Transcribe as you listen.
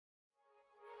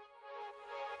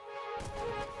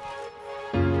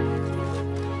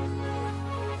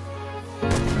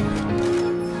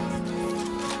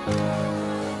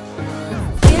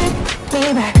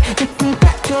Take me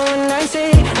back to when I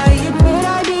say I admit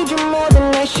I need you more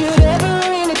than I should ever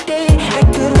in a day. I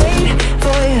could wait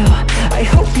for you, I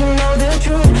hope you know the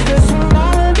truth. Cause when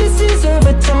all of this is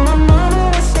over, tell my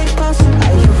mama we'll stay close. I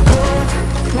have cold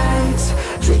nights,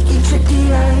 tricky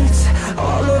lights.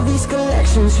 All of these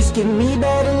collections just give me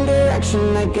bad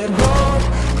indirection. I get hold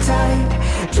tight,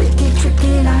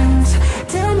 tricky lines.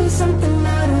 Tell me something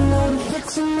I don't know,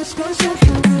 it's a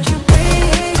misconception. Could you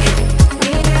break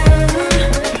me down?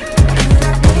 Could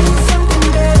I be something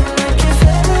better, like if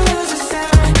ever lose a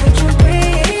sound? Could you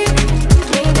break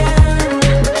me down?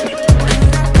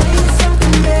 Could I be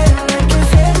something better, like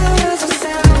if ever lose a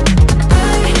sound?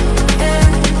 I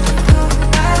am who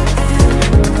I am.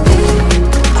 You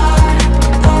are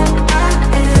all I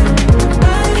am.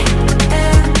 I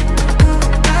am who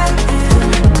I am.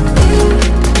 You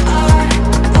are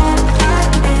all I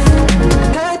am.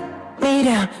 Cut me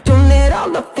down, don't let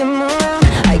all of them around.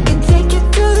 I can take you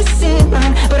to the same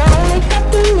line, but I only got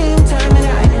the meantime. And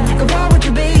I go out with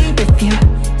you, babe, if you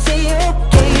say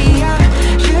okay.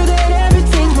 I'm sure that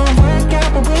everything will work out,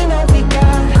 but we know we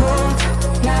got cold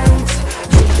nights,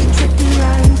 tricky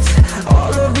lights.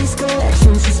 All of these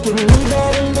collections just give me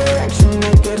that indirection.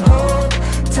 I get hold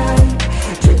tight,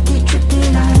 tricky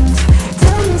lines.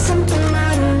 Tell me something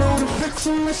I don't know, the fix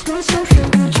in this misconception.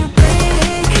 Could you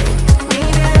break me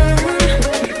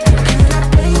down?